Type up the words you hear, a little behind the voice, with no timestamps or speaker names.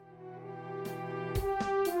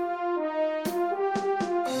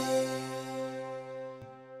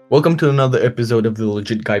Welcome to another episode of the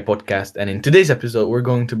Legit Guy podcast, and in today's episode, we're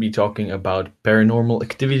going to be talking about paranormal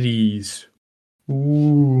activities.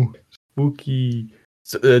 Ooh, spooky.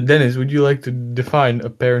 So, Dennis, would you like to define a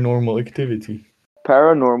paranormal activity?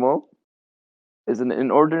 Paranormal is an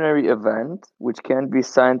inordinary event which can't be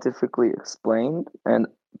scientifically explained, and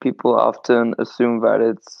people often assume that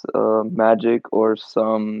it's magic or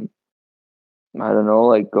some, I don't know,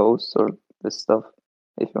 like ghosts or this stuff,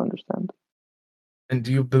 if you understand. And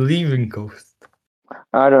do you believe in ghosts?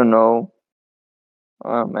 I don't know.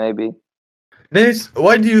 Maybe. Dennis,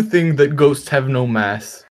 why do you think that ghosts have no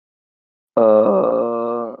mass?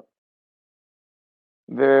 Uh,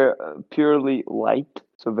 they're purely light,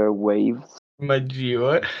 so they're waves. Magie,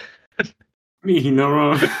 what? Me, no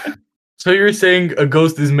wrong. So you're saying a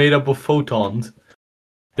ghost is made up of photons,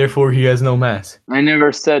 therefore he has no mass? I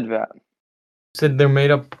never said that. Said they're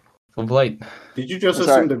made up of light. Did you just Sorry.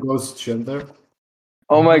 assume the ghost shit there?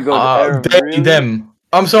 Oh my god, Aaron, they, really? them.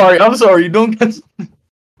 I'm sorry. Don't get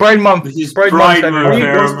Pride Month. This is Pride Pride Month, Month, everyone.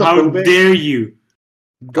 Aaron. How Ghost-ophobic? dare you?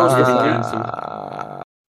 Ghost is Uh, cancer.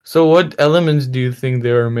 So what elements do you think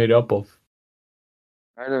they are made up of?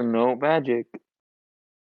 I don't know, magic.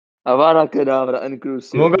 Avada Kedavra and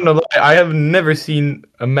I'm not gonna lie, I have never seen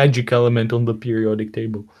a magic element on the periodic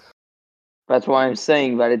table. That's why I'm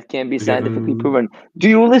saying that it can't be Yeah, scientifically proven. Do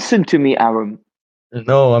you listen to me, Aaron?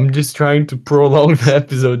 No, I'm just trying to prolong the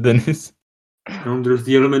episode, Dennis. And there's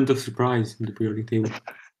the element of surprise in the periodic table.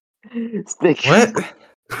 Stick. What?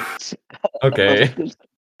 Okay.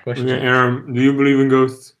 Question. Okay, Aaron, do you believe in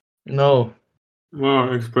ghosts? No,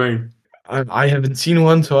 Well, explain. I haven't seen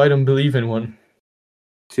one, so I don't believe in one.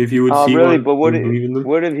 See if you would Oh, see really? one. But what you if, believe in them?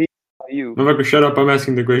 what if he saw you? Novak, shut up! I'm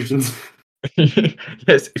asking the questions.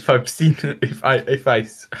 Yes, if I've seen, if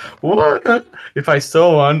I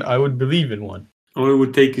saw one, I would believe in one. All it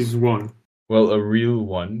would take is one. Well, a real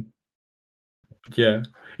one. Yeah.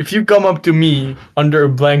 If you come up to me under a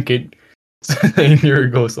blanket saying you're a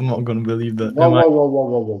ghost, I'm not gonna believe that. Whoa, am I?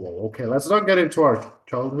 whoa. Okay, let's not get into our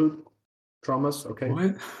childhood traumas, okay?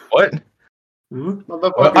 What? What? Huh?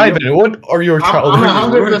 Motherfucker, Well, Ivan, what are your I'm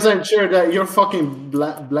childhood? 100% sure that you're fucking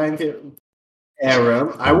blanket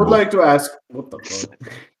Aaron. I would like to ask, what the fuck?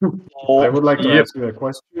 I would like to Yep. ask you a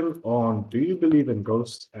question on, do you believe in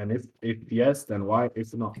ghosts? And if yes, then why?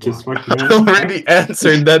 If not, Just why? fucking I ask. already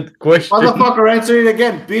answered that question. Motherfucker, answer it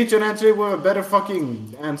again, bitch, and answer it with a better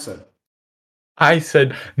fucking answer. I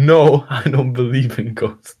said no, I don't believe in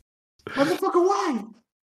ghosts. Motherfucker, why?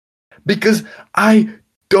 Because I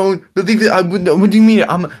don't believe it. What do you mean?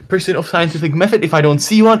 I'm a person of scientific method. If I don't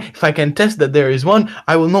see one, if I can test that there is one,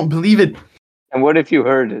 I will not believe it. And what if you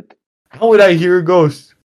heard it? How would I hear a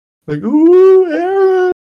ghost? Like, ooh,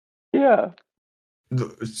 Aaron. Yeah.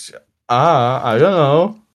 I don't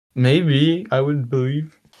know. Maybe I would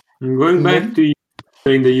believe. I'm going back to you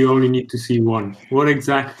saying that you only need to see one. What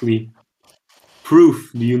exactly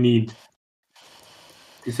proof do you need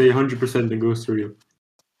to say 100% the ghosts are real?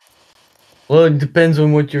 Well, it depends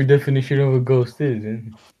on what your definition of a ghost is.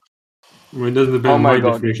 Well, it doesn't depend Oh on my my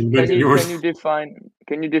god. definition. It Can depends on you, yours.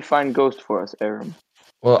 can you define ghost for us, Aaron?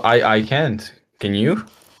 Well, I can't. Can you?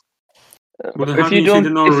 Well, then If how you can you say don't-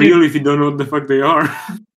 they're not if you- real if you don't know what the fuck they are?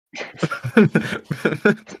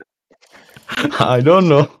 I don't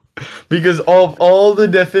know. Because of all the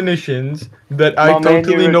definitions that I My man,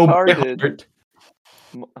 totally you're know by retarded. heart.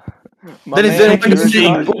 My Then it's man, then you're what you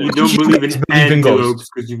saying? retarded. You don't You believe guys in believe in ghosts. antelopes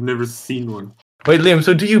because you've never seen one. Wait, Liam,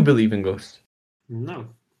 so do you believe in ghosts? No,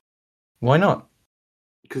 Why not?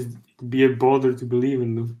 because it'd be a bother to believe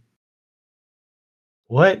in them.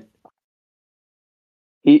 What?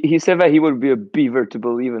 He said that he would be a beaver to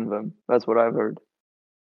believe in them. That's what I've heard.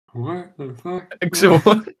 What the fuck? So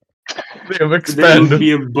what? Liam, There expand. would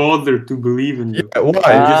be a bother to believe in them. Yeah, why?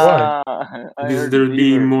 Ah, I Because heard there would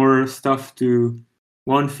be beaver. more stuff to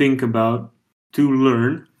think about, to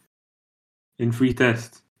learn in free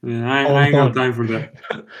test. Yeah, I ain't got time for that.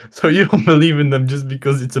 So you don't believe in them just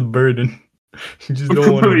because it's a burden. You just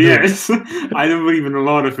don't want to. Yes, I don't believe in a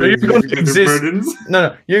lot of So you're things gonna because exist- they're burdens.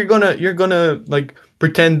 No, you're gonna like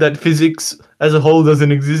pretend that physics as a whole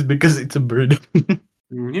doesn't exist because it's a burden.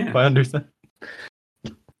 Yeah, I understand.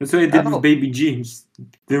 that's what I did Oh. with Baby James.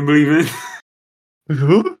 Didn't believe in it.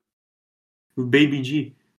 Who? With Baby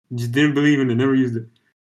G. Just didn't believe in it, never used it.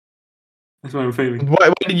 That's why I'm failing.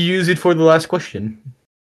 Why did you use it for the last question?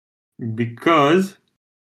 Because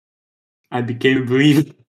I became a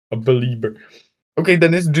believer. A believer. Okay,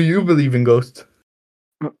 Dennis, do you believe in ghosts?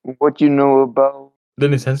 What you know about?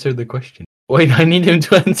 Dennis, answer the question. Wait, I need him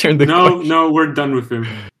to answer the question. No, we're done with him.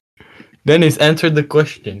 Dennis, answer the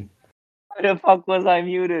question. Why the fuck was I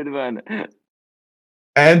muted, man?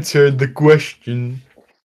 answered the question.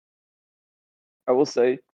 I will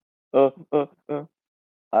say,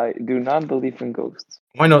 I do not believe in ghosts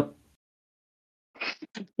Why not?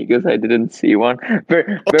 because I didn't see one.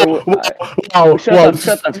 Oh, wow, Shut wow, up!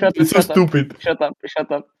 Shut up! Shut up! it's so Shut up! stupid. Shut up!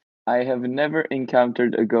 Shut up! I have never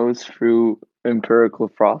encountered a ghost through empirical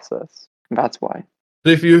process. That's why.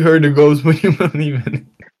 So if you heard a ghost, would you believe in it?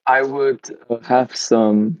 I would have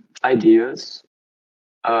some ideas.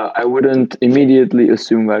 I wouldn't immediately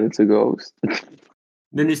assume that it's a ghost.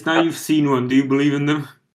 Dennis, now you've seen one. Do you believe in them?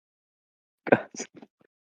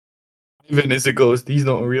 Ivan is a ghost. He's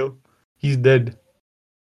not real. He's dead.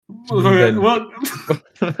 He's dead. What?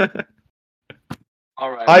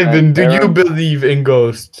 All right. Ivan, do you Aaron, believe in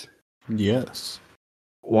ghosts? Yes.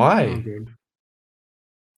 Why? good.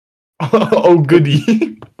 Oh,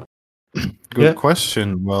 goody. Good Yeah.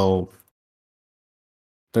 question. Well,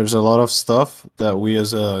 there's a lot of stuff that we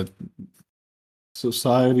as a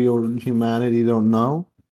society or humanity don't know.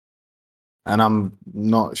 And I'm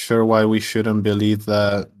not sure why we shouldn't believe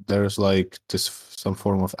that there's like this some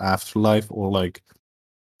form of afterlife or like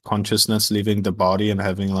consciousness leaving the body and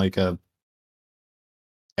having like a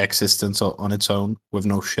existence on its own with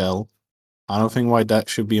no shell. I don't think why that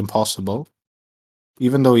should be impossible.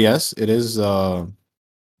 Even though yes, it is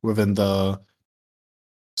within the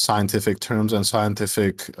scientific terms and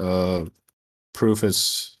scientific proof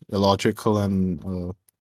is illogical and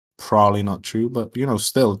probably not true, but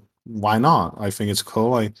still, why not? I think it's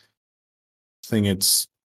cool. I think it's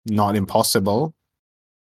not impossible,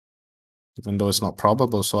 even though it's not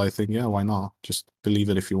probable. So I think, yeah, why not? Just believe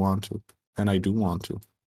it if you want to, and I do want to.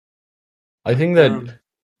 I think that.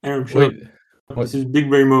 Aaron, shut up. Wait. This is big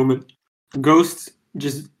brain moment. Ghosts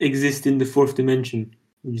just exist in the fourth dimension.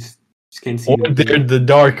 You just can't see Or them. they're the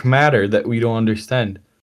dark matter that we don't understand.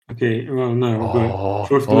 Okay, well, no, but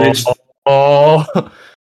fourth Oh, dimension.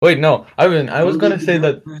 Wait, no. I was gonna say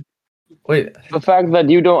that. Wait, the fact that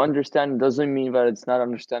you don't understand doesn't mean that it's not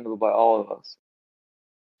understandable by all of us.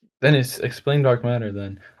 Dennis, explain dark matter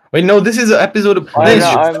then. Wait, no, this is an episode of. I'm Dennis,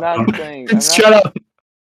 not saying. I'm not, shut up.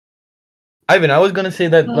 Ivan, I was gonna say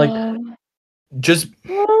that like just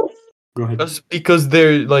Go ahead. just because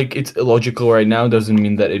they're like it's illogical right now doesn't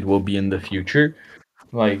mean that it will be in the future.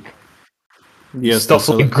 Like Yes, stuff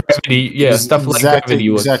that's like gravity, yeah, stuff like gravity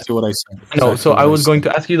was exactly what I said. no. Exactly So what I was going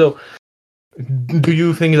said. to ask you though. Do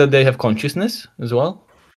you think that they have consciousness as well?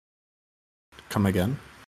 Come again.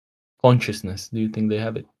 Consciousness. Do you think they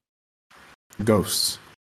have it? Ghosts.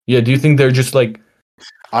 Yeah. Do you think they're just like?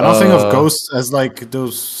 I don't think of ghosts as like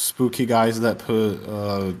those spooky guys that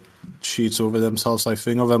put sheets over themselves. I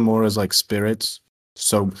think of them more as like spirits.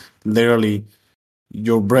 So literally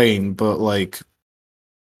your brain, but like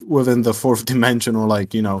within the fourth dimension, or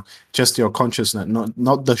like just your consciousness,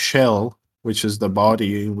 not the shell, which is the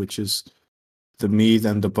body, which is the meat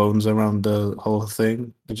and the bones around the whole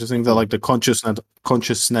thing. I just think that like the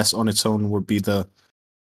consciousness on its own would be the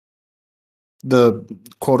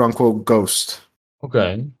quote unquote ghost.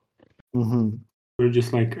 Okay. Mm-hmm. We're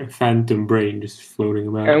just like a phantom brain just floating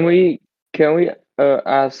about. Can we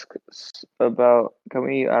ask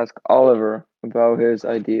Oliver about his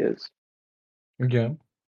ideas? Yeah.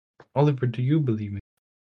 Oliver, do you believe in?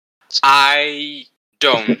 I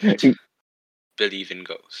don't believe in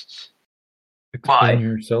ghosts. Explain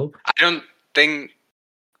yourself. I don't think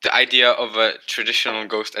the idea of a traditional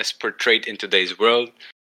ghost as portrayed in today's world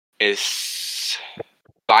is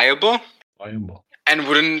viable. And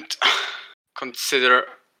wouldn't consider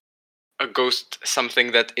a ghost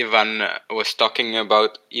something that Ivan was talking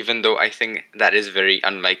about, even though I think that is very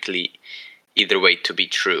unlikely either way to be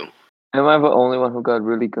true. Am I the only one who got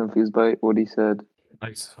really confused by what he said?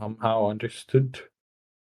 I somehow understood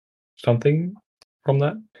something from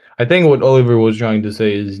that. I think what Oliver was trying to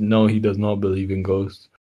say is no, he does not believe in ghosts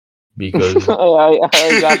because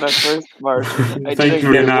I got the first part. I Thank didn't you for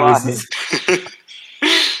the get why. analysis.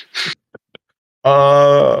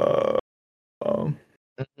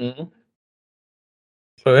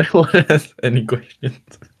 So anyone has any questions?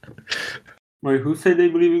 Wait, who said they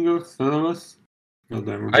believe in ghosts? None of us? God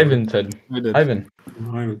damn it. Ivan said. I did. Ivan.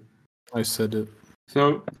 Ivan. I said it.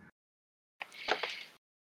 So,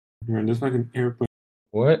 man, there's like an airplane.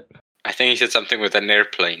 What? I think he said something with an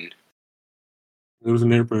airplane. There was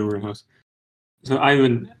an airplane over the house. So,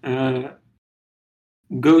 Ivan,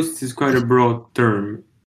 ghosts is quite a broad term.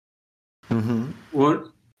 Mm-hmm. What,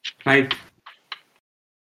 like,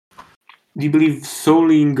 do you believe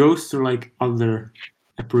solely in ghosts or like other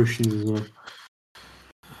apparitions as well?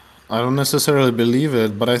 I don't necessarily believe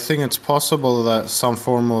it, but I think it's possible that some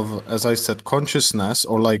form of, as I said, consciousness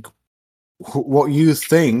or like what you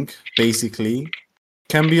think basically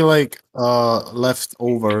can be like left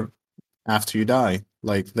over after you die.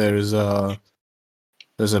 Like there's a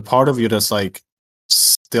part of you that's like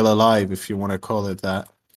still alive, if you want to call it that.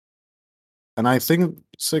 And I think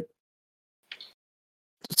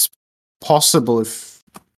it's possible if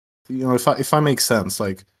if I make sense,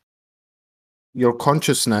 like your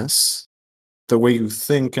consciousness, the way you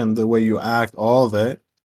think and the way you act, all of it,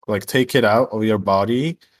 like take it out of your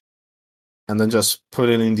body and then just put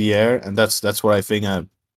it in the air, and that's what I think a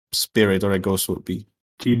spirit or a ghost would be.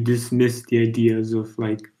 Do you dismiss the ideas of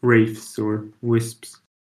like wraiths or wisps?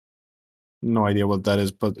 No idea what that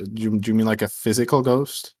is, but do you mean like a physical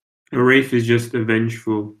ghost? A wraith is just a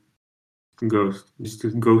vengeful ghost, just a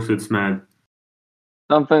ghost that's mad.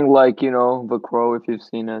 Something like, The Crow, if you've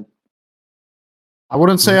seen it. I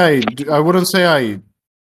wouldn't say I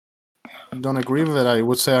don't agree with it. I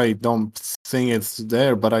would say I don't think it's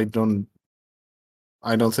there, but I don't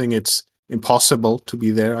think it's impossible to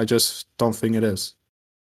be there. I just don't think it is.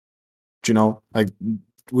 Like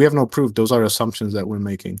we have no proof. Those are assumptions that we're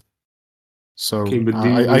making. So Okay, but do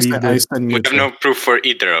you I believe said that? We have neutral. no proof for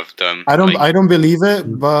either of them. I don't like- I don't believe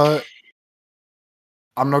it, but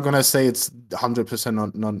I'm not gonna say it's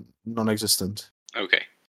 100% non-existent. Okay,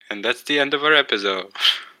 and that's the end of our episode.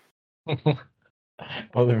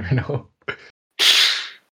 I'll never know.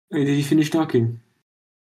 Hey, did you finish talking?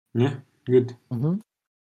 Yeah, good. Mm-hmm.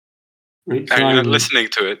 Wait, Are so you not listening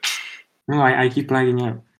to it? No, I keep lagging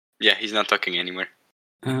out. Yeah, he's not talking anymore.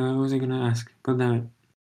 What was I gonna ask? God damn it.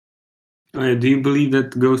 Oh, yeah, do you believe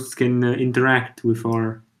that ghosts can interact with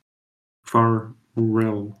our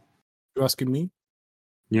realm? You asking me?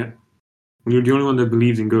 Yeah. Well, you're the only one that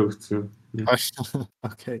believes in ghosts, so yeah.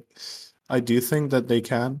 Okay. I do think that they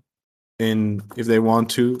can. If they want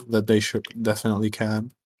to, that they should definitely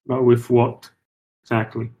can. But with what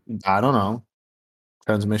exactly? I don't know.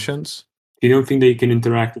 Transmissions? You don't think they can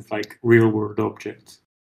interact with like real world objects?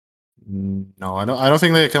 No, I don't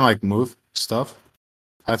think they can like move stuff.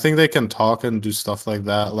 I think they can talk and do stuff like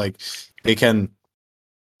that. Like they can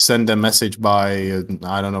send a message by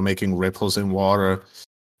I don't know, making ripples in water.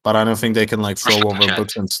 But I don't think they can like throw over Snapchat.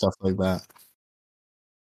 books and stuff like that.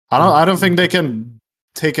 I don't think they can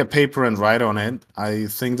take a paper and write on it. I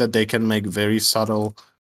think that they can make very subtle,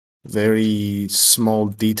 very small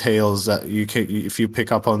details that you can, if you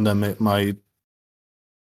pick up on them, it might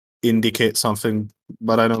indicate something.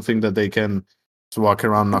 But I don't think that they can walk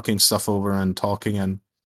around knocking stuff over and talking and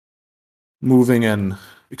moving and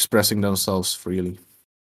expressing themselves freely.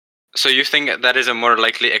 So you think that is a more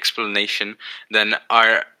likely explanation than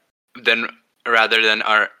rather than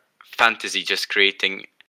our fantasy just creating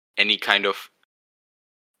any kind of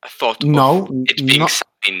thought No, of it being no.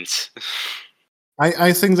 signs?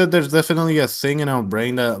 I think that there's definitely a thing in our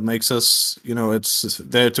brain that makes us, it's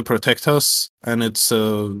there to protect us, and it's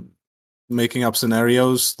making up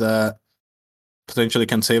scenarios that potentially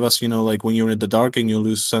can save us. Like when you're in the dark and you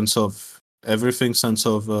lose sense of everything, sense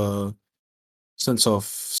of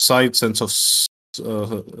sight, sense of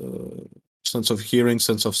hearing,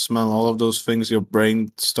 sense of smell, all of those things. Your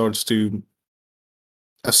brain starts to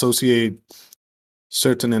associate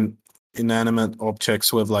certain inanimate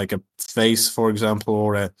objects with like a face, for example,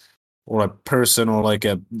 or a person, or like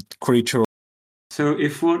a creature. So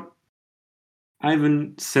if what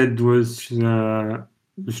Ivan said was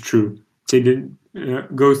true, say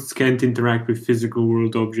that ghosts can't interact with physical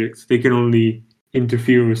world objects, they can only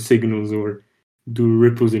interfere with signals or do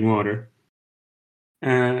ripples in water.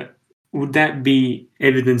 Would that be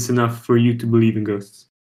evidence enough for you to believe in ghosts?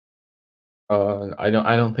 I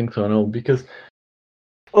don't think so. No, because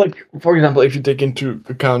like for example, if you take into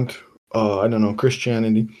account, I don't know,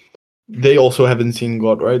 Christianity, they also haven't seen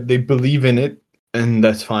God, right? They believe in it, and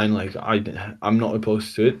that's fine. Like I'm not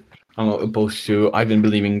opposed to it. I'm not opposed to Ivan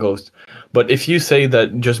believing ghosts. But if you say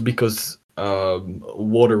that just because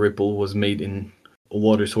water ripple was made in a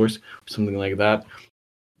water source, or something like that,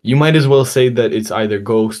 you might as well say that it's either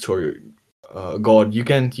ghost or God. You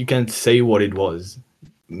can't say what it was.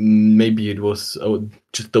 Maybe it was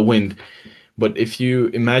just the wind. But if you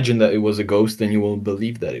imagine that it was a ghost, then you will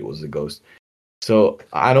believe that it was a ghost. So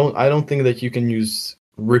I don't think that you can use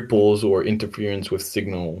ripples or interference with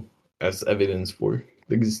signal as evidence for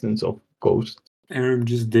the existence of ghosts. Arab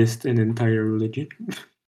just dissed an entire religion.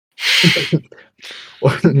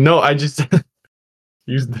 No, I just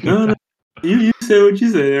used the No, you say what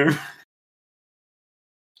you say, Arab.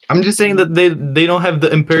 I'm just saying that they don't have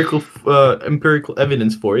the empirical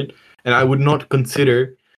evidence for it, and I would not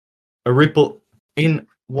consider a ripple in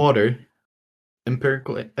water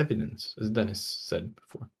empirical evidence, as Dennis said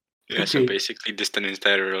before. Yeah, so Okay. basically dissed an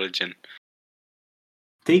entire religion.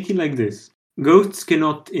 Take it like this. ghosts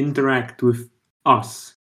cannot interact with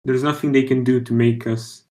us. There's nothing they can do to make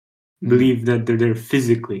us believe that they're there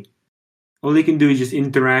physically. All they can do is just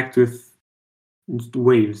interact with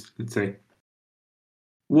waves, let's say.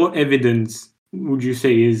 What evidence would you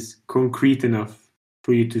say is concrete enough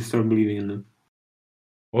for you to start believing in them?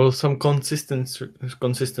 Well, some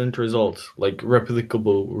consistent results, like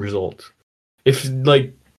replicable results. If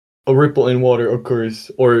like a ripple in water occurs,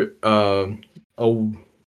 or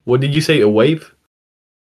what did you say? A wave?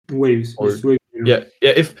 Waves. Or just waves. yeah.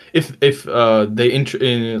 If they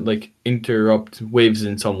interrupt waves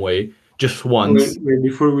in some way, just once. Wait,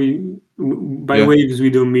 before by Yeah. waves we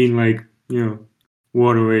don't mean like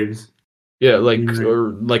water waves. Yeah, like Right.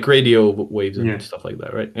 or like radio waves and Yeah. stuff like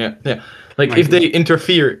that, right? Yeah, yeah. Like Like if they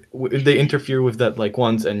interfere with that like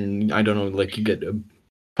once, and I don't know, like you get a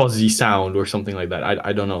fuzzy sound or something like that.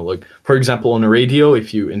 I don't know. Like for example, on a radio,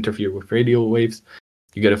 if you interfere with radio waves,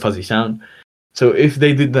 you get a fuzzy sound. So if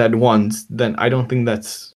they did that once, then I don't think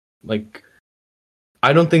that's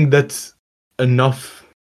enough.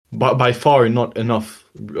 But by far, not enough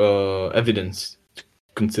evidence to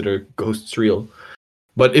consider ghosts real.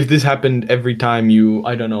 But if this happened every time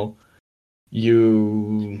I don't know,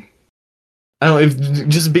 if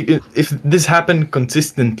this happened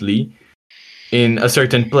consistently in a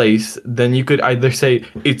certain place, then you could either say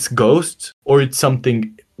it's ghosts or it's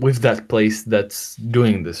something with that place that's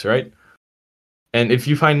doing this, right? And if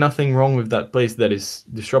you find nothing wrong with that place that is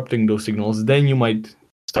disrupting those signals, then you might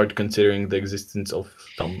start considering the existence of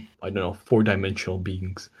some, I don't know, 4-dimensional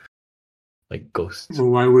beings like ghosts. Well,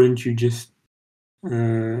 why wouldn't you just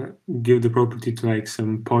give the property to like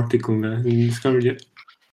some particle that hasn't discovered yet,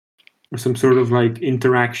 or some sort of like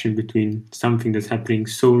interaction between something that's happening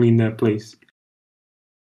solely in that place?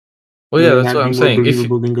 Well, yeah, Wouldn't that's that what be I'm more saying.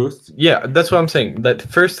 believable than ghosts? Yeah, that's what I'm saying. That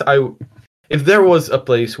first, if there was a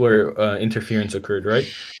place where interference occurred, right?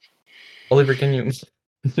 Oliver, can you?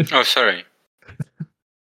 Oh, sorry.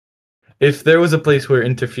 If there was a place where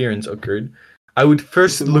interference occurred, I would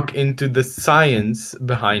first It's a look into the science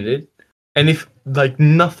behind it, and if like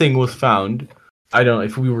nothing was found, I don't know,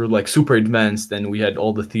 if we were like super advanced and we had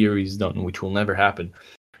all the theories done, which will never happen.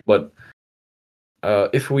 But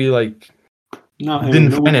if we like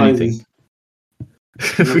didn't find anything,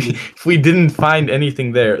 if we didn't find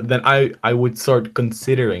anything there, then I would start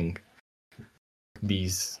considering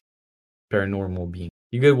these paranormal beings.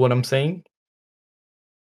 You get what I'm saying?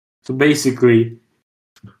 So basically,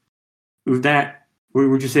 with that, what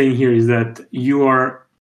you're saying here is that you are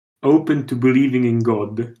open to believing in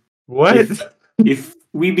God. What? If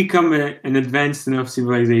we become an advanced enough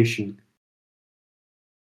civilization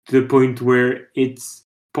to the point where it's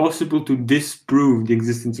possible to disprove the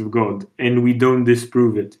existence of God, and we don't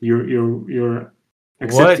disprove it, you're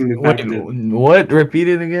accepting the fact that What? Repeat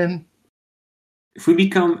it again. if we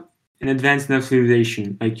become an advanced enough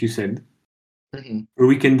civilization, like you said, where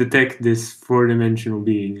we can detect this 4-dimensional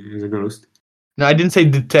being as a ghost. No, I didn't say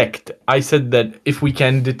detect. I said that if we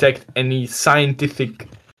can detect any scientific,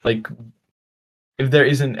 like, if there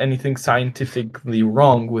isn't anything scientifically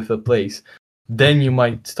wrong with a place, then you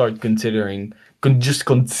might start considering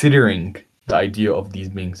the idea of these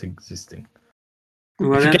beings existing.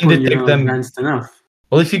 Well, If at you that can point, you're detect not them, advanced enough.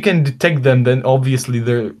 well, if you can detect them, then obviously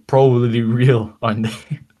they're probably real, aren't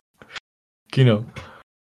they? You know,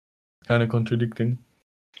 kind of contradicting.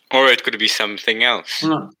 Or it could be something else.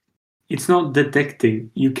 Well, it's not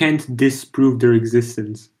detecting. You can't disprove their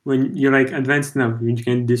existence. When you're like advanced enough, you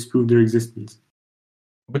can't disprove their existence.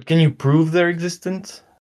 But can you prove their existence?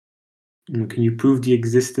 Can you prove the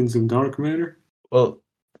existence of dark matter? Well,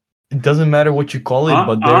 it doesn't matter what you call it,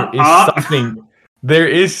 but there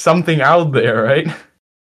is something out there, right?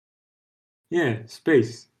 Yeah,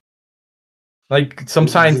 space. Like some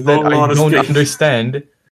There's science a that I lot of don't space. understand.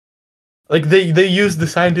 Like they use the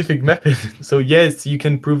scientific method. So yes, you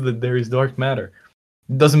can prove that there is dark matter.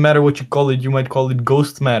 It doesn't matter what you call it. You might call it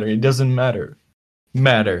ghost matter. It doesn't matter.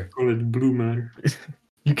 Matter. Call it blue matter.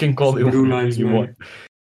 You can call it Blue whatever lives you matter.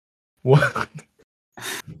 want. What?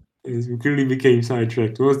 We clearly became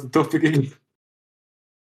sidetracked. What was the topic again?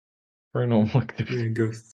 Paranormal activity. Yeah,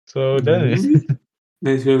 ghosts. So Dennis.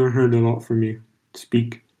 Dennis, we haven't heard a lot from you.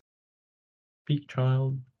 Speak. Speak,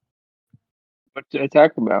 child. What should I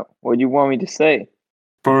talk about? What do you want me to say?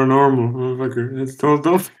 Paranormal, motherfucker. That's told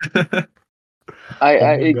off.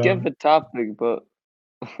 I God. give a topic, but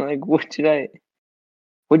like, what should I?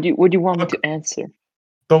 What do you want me to answer?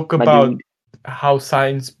 Talk My about dude. how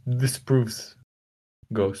science disproves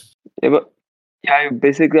ghosts. Yeah, I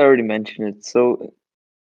basically already mentioned it. So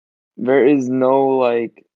there is no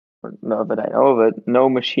not that I know of it, no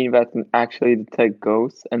machine that can actually detect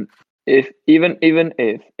ghosts, and if even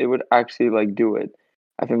if it would actually like do it,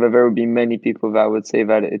 I think that there would be many people that would say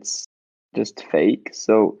that it's just fake.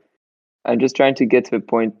 So I'm just trying to get to the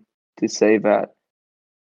point to say that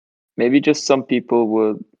maybe just some people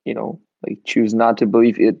would, like choose not to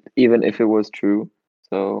believe it even if it was true.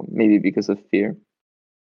 So maybe because of fear.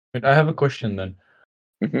 Wait, I have a question then.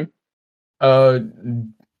 Hmm. Uh,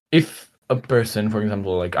 if a person, for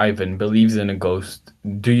example, like Ivan, believes in a ghost,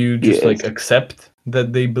 do you just like Yes. accept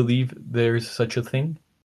that they believe there's such a thing?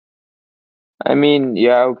 I mean,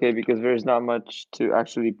 yeah, okay, because there's not much to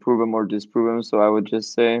actually prove them or disprove them. So I would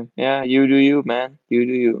just say, yeah, you do you, man. You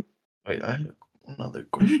do you. Wait, I have another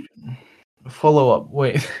question. Follow up.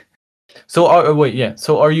 Wait. So wait, yeah.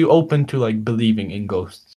 So are you open to like believing in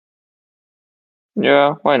ghosts?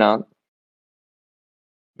 Yeah, why not?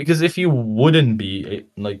 Because if you wouldn't be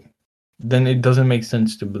like, then it doesn't make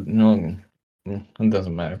sense to. No, it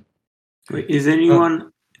doesn't matter. Wait, is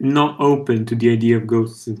anyone not open to the idea of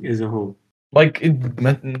ghosts as a whole? Like it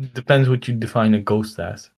depends what you define a ghost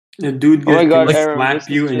as. A dude Oh my can God, like Aaron, slap this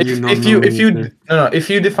you is and just- you not If you know if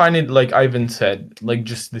you define it like Ivan said, like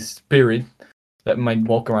just this spirit that might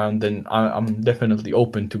walk around, then I'm definitely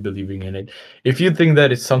open to believing in it. If you think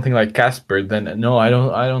that it's something like Casper, then no, I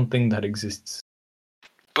don't think that exists.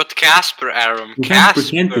 But Casper, Aram, Casper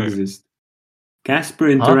can't Casper. exist. Casper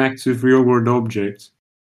interacts with real world objects,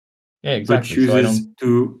 Yeah, but exactly. So I chooses don't.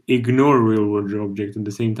 to ignore real world objects at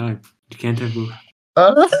the same time. You can't have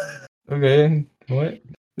both. Okay. What?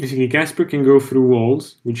 Basically, Casper can go through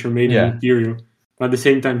walls, which are made Yeah. of material, but at the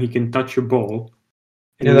same time, he can touch a ball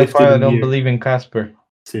and Yeah, that's lift it why I in the don't air. believe in Casper.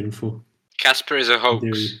 Sinful. Casper is a There hoax.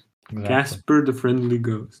 you- Exactly. Casper, the friendly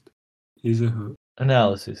ghost, is a hoax.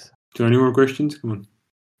 Analysis. So, any more questions? Come on.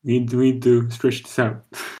 We need to stretch this out.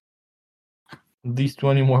 At least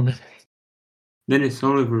 20 more minutes. Dennis,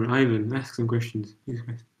 Oliver, Ivan, ask some questions. These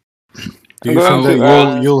guys. Do you I'm think going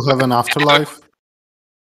that to, you'll have an afterlife?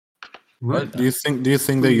 What? Do you think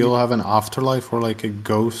that you'll have an afterlife or like a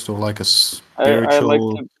ghost or like a I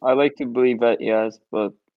spiritual? like to believe that, yes,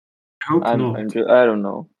 but I hope not. I don't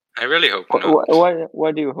know. I really hope not.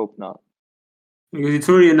 Why do you hope not? Because it's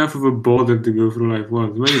already enough of a bother to go through life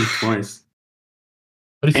once. Imagine twice.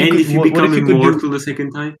 What if And if you what become if you could immortal do? the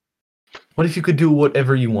second time? What if you could do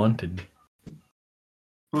whatever you wanted?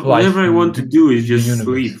 Well, Fly whatever I through want to do is the just universe.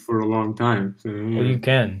 sleep for a long time. So, Well, yeah. you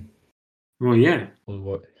can. Well, yeah. Well,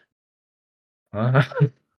 what? Huh?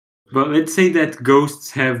 But let's say that ghosts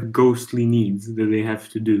have ghostly needs that they have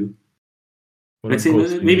to do. What Let's are say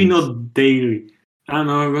ghostly maybe needs? not daily. I don't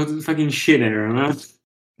know. I got fucking shit Aaron. Huh?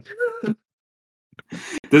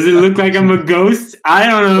 Does it look like I'm a ghost? I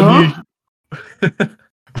don't know.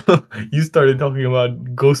 You started talking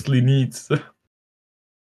about ghostly needs. Well,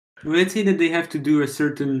 let's say that they have to do a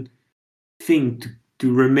certain thing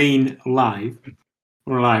to remain alive.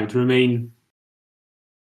 Or alive, to remain...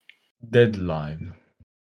 Deadline.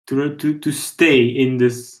 To stay in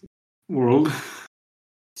this world,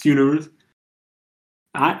 this universe.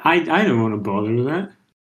 I don't want to bother with that.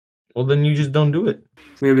 Well, then you just don't do it.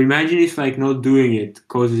 Yeah, but imagine if like not doing it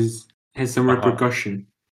has some repercussion.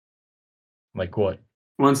 Like what?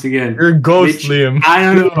 Once again, You're a ghost, Mitch, Liam. I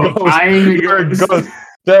don't You're a know. ghost. I'm a You're ghost. a ghost.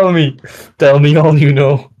 Tell me all you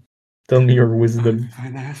know. Tell me your wisdom.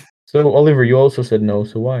 So, Oliver, you also said no.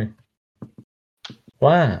 So why?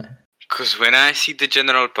 Why? Because when I see the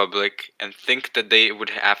general public and think that they would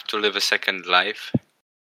have to live a second life,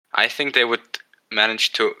 I think they would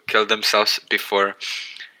manage to kill themselves before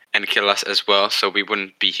and kill us as well, so we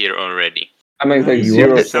wouldn't be here already. That makes like You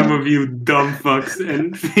zero are- Some sense. of you dumb fucks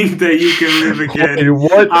and think that you can live again. Wait,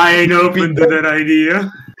 what? I ain't open to that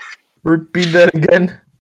idea. Repeat that again.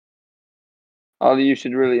 Ollie, you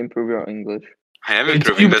should really improve your English. I am Wait,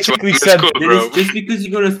 improving, you that's why I'm basically in said- school, Then bro. it's just because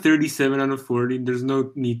you got a 37 out of 40, there's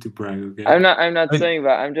no need to brag, okay? I'm not I- saying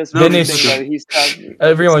that. I'm just No, mentioning Dennis- that he's talking.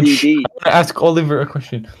 Everyone, CD. I want to ask Oliver a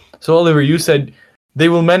question. So, Oliver, you said they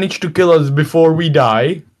will manage to kill us before we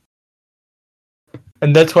die,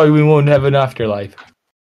 and that's why we won't have an afterlife.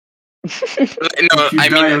 No, If you I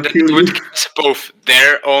die, mean I'll that kill it would you. give us both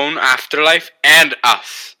their own afterlife and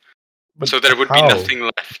us. But So there would be how? nothing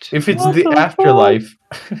left. If it's What the the afterlife,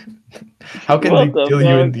 how can What they the kill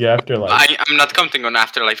you in fuck? the afterlife? I'm not counting on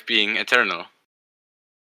afterlife being eternal.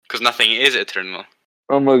 Because nothing is eternal.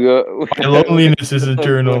 Oh my god. My loneliness is What do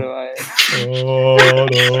eternal. I- Oh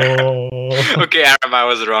no. Okay, Aram, I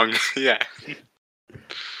was wrong. Yeah.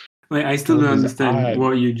 Wait, I still What don't is understand I?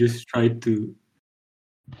 what you just tried to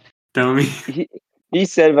tell me. He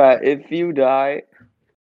said that if you die,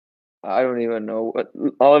 I don't even know what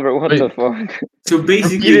Oliver. What the fuck? So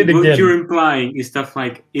basically, Repeat it what again. you're implying is stuff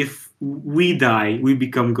like if we die, we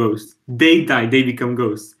become ghosts. They die, they become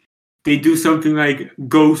ghosts. They do something like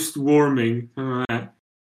ghost warming, something like that.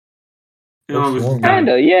 And all of us Ghost die.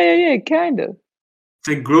 Kinda. Yeah. Kinda. It's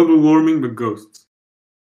like global warming, but ghosts.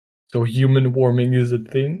 So human warming is a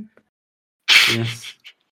thing? Yes.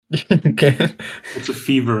 Okay. It's a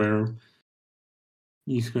fever error.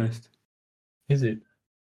 Jesus Christ. Is it?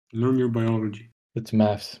 Learn your biology. It's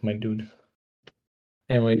maths, my dude.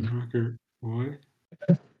 Anyway, Okay. What?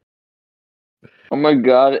 Oh my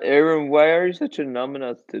god, Aaron, why are you such a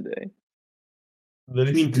numbnut today? that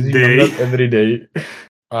is mean busy today? not every day.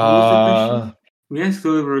 What was the question? We asked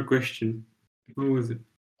Oliver a question. What was it?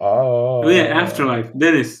 Oh yeah, afterlife.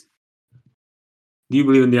 Dennis, do you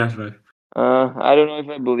believe in the afterlife? I don't know if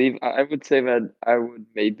I believe. I would say that I would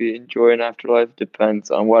maybe enjoy an afterlife. Depends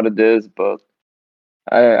on what it is, but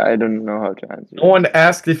I don't know how to answer. No one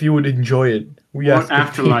asked if you would enjoy it. We What asked if you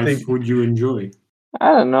afterlife think. would you enjoy?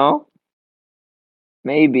 I don't know.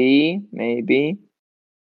 Maybe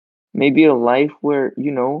a life where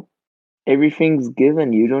everything's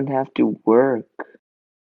given. You don't have to work.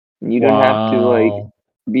 You don't have to Wow.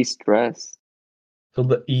 be stressed. So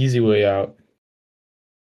the easy way out.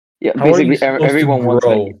 Yeah, How are you basically supposed everyone to wants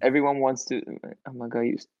grow? everyone wants to. Oh my god,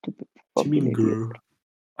 you stupid What do you fucking mean idiot! grow?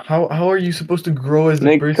 How are you supposed to grow as a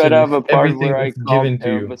Nick, cut person out if a part everything where I is called given to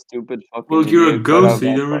Aaron you? a stupid fucking Well, you're a idiot. Cut ghost, out so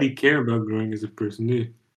you that don't part. really care about growing as a person, do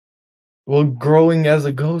you? Well, growing as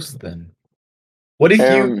a ghost then. What if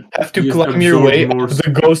you have to You just climb your absorb way more up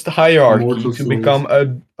the ghost hierarchy mortal to souls. become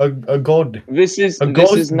a god? This is A this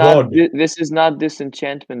ghost is not god. this is not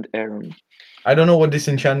Disenchantment, Aaron. I don't know what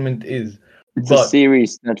disenchantment is, It's a but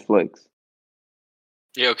series, Netflix.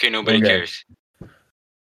 Yeah, okay, nobody Okay. cares.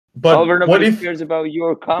 Oliver, what nobody if cares about your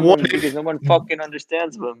what comments if because no one fucking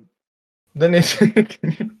understands them. then it's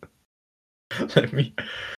let me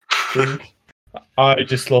finish. I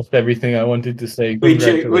just lost everything I wanted to say. Wait,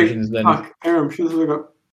 Congratulations, Dennis. fuck, Aaron, shut the fuck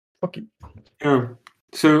up. Fuck you. Aaron,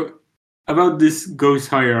 so about this ghost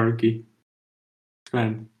hierarchy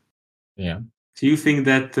plan. Yeah. So you think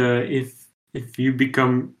that if you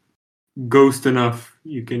become ghost enough,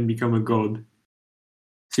 you can become a god?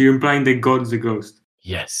 So you're implying that God's a ghost.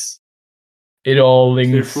 Yes. It all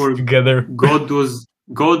links Therefore, together. God was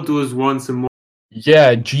once a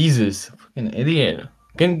Yeah, Jesus. Fucking idiot.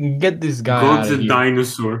 Can get this guy out God's of a here.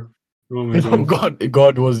 dinosaur. Oh my No, god.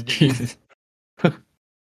 God was Jesus.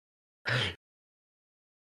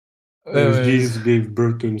 Yes, Jesus gave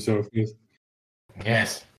birth to himself. Yes.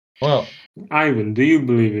 Yes. Well, Ivan, do you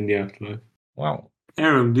believe in the afterlife? wow.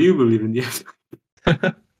 Aaron, do you believe in the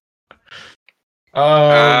afterlife?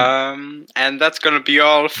 And that's gonna be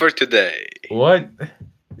all for today. What?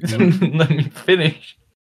 Let me finish.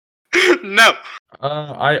 No.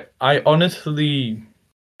 I honestly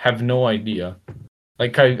have no idea.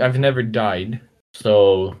 Like I've never died,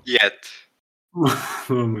 so Yet.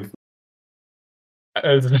 Oh my.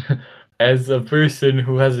 as as a person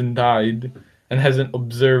who hasn't died and hasn't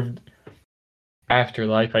observed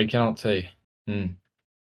afterlife, I cannot say.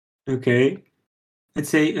 Okay. Let's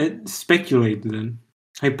say speculate then.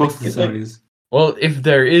 Hypothesize. Well, if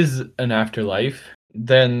there is an afterlife,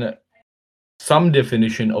 then some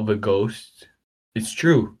definition of a ghost is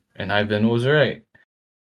true, and Ivan was right.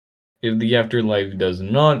 If the afterlife does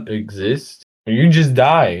not exist, or you just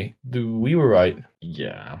die, we were right.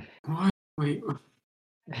 Yeah. What? Wait.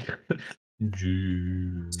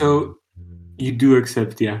 So you do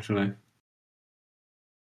accept the afterlife?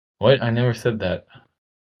 What? I never said that.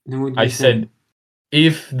 Then what I said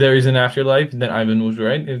if there is an afterlife, then Ivan was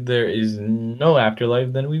right. If there is no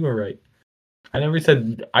afterlife, then we were right. I never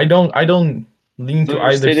said I don't lean So to you're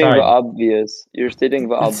either stating the side. obvious. You're stating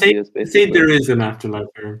the let's obvious, say basically. there is an afterlife,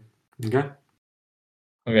 Aaron. Okay?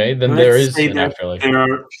 Okay, then Let's there is say an that afterlife. there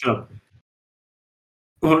are. Shut up.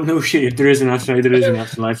 Well, no shit. If there is an afterlife, there is an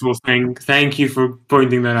afterlife. Well, thank you for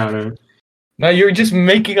pointing that out, Aaron. Now you're just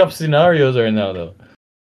making up scenarios right now, though.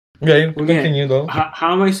 Okay, Well, continue though.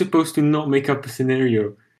 How am I supposed to not make up a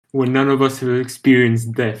scenario when none of us have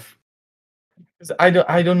experienced death? 'Cause I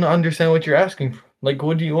don't understand what you're asking. Like,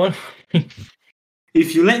 what do you want?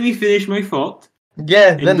 If you let me finish my thought,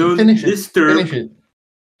 Yeah, and then don't finish it. disturb, Finish it.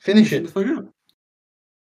 Finish shut it. the fuck up.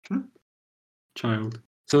 Huh? Child.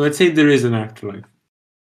 So let's say there is an afterlife,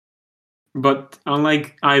 but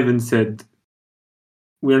unlike Ivan said,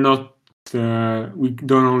 we're not. We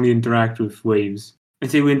don't only interact with waves.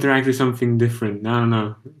 Let's say we interact with something different.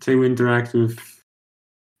 No. Let's say we interact with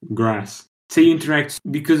grass. Say you interact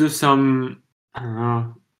because of some, I don't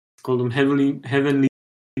know, call them heavenly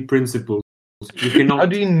principles. You cannot. How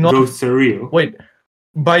do you know? Ghosts are real. Wait,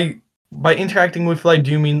 by interacting with light,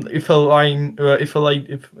 do you mean if a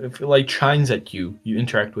light shines at you, you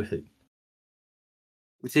interact with it?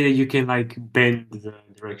 Let's say that you can like bend the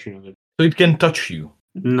direction of it. So it can touch you.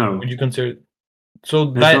 No, Would you consider? So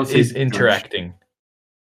Let's that not say is touch. interacting.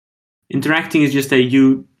 interacting is just that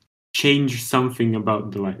you change something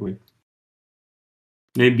about the light wave.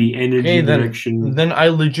 Maybe energy, Okay, direction. then I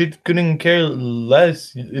legit couldn't care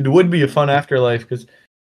less. It would be a fun afterlife because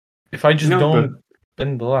if I just No, don't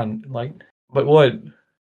bend the light, but what?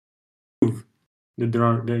 That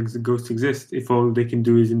the ghosts exist if all they can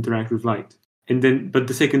do is interact with light, and then but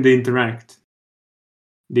the second they interact,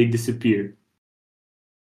 they disappear.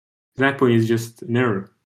 That point is just an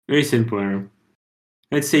error, very simple error.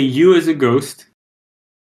 Let's say you as a ghost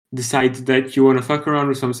decide that you want to fuck around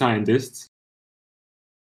with some scientists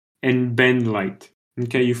and bend light.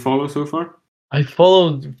 Okay, you follow so far? I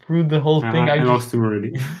followed through the whole thing. I I lost just him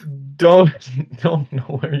already. don't know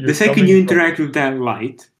where you're. The second you interact with that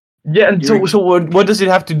light, yeah, and so what does it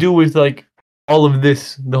have to do with like all of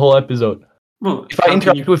this, the whole episode? well, If I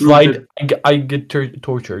interact with light, I get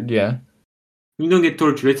tortured. Yeah. you don't get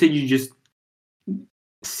tortured. Let's say you just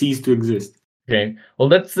cease to exist. Okay. Well,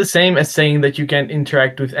 that's the same as saying that you can't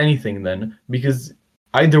interact with anything then, because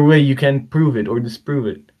either way you can prove it or disprove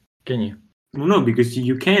it, can you? Well, no, because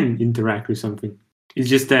you can interact with something. It's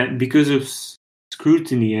just that because of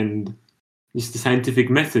scrutiny and just the scientific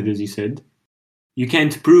method, as you said, you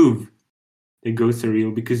can't prove that ghosts are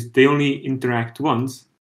real because they only interact once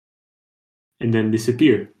and then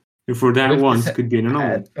disappear. And for that once could be an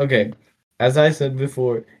anomaly. Okay. As I said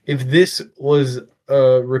before, if this was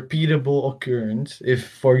a repeatable occurrence, if,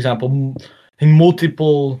 for example, in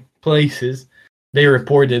multiple places they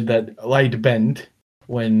reported that light bent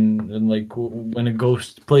when a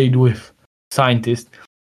ghost played with scientists,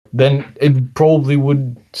 then it probably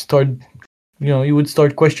would start, you would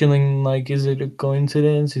start questioning, like, is it a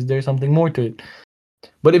coincidence? Is there something more to it?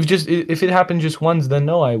 But if it happened just once, then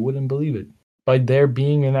no, I wouldn't believe it. By there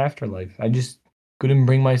being an afterlife, I just couldn't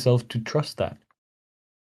bring myself to trust that.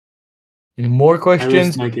 Any more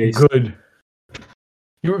questions? My case. Good.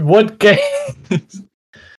 What case?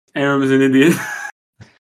 Aaron is an idiot.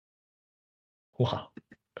 Wow.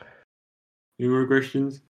 Any more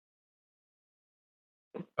questions?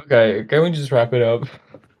 Okay, can we just wrap it up?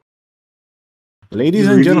 Ladies You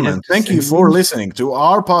and really gentlemen, have to thank you say for this? listening to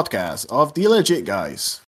our podcast of The Legit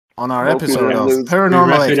Guys on our Hope you episode didn't of lose. Paranormal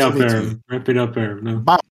Wrap it up, Activity. Aaron. Wrap it up, Aaron. No.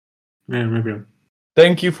 Bye. Yeah, wrap it up.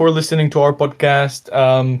 Thank you for listening to our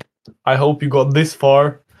podcast. I hope you got this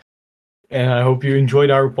far, and I hope you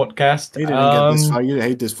enjoyed our podcast. You didn't get this far. You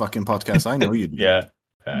hate this fucking podcast. I know you do. Yeah.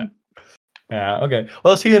 Yeah. Okay.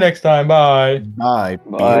 Well, see you next time. Bye. Bye.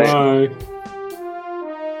 Bye. Bye.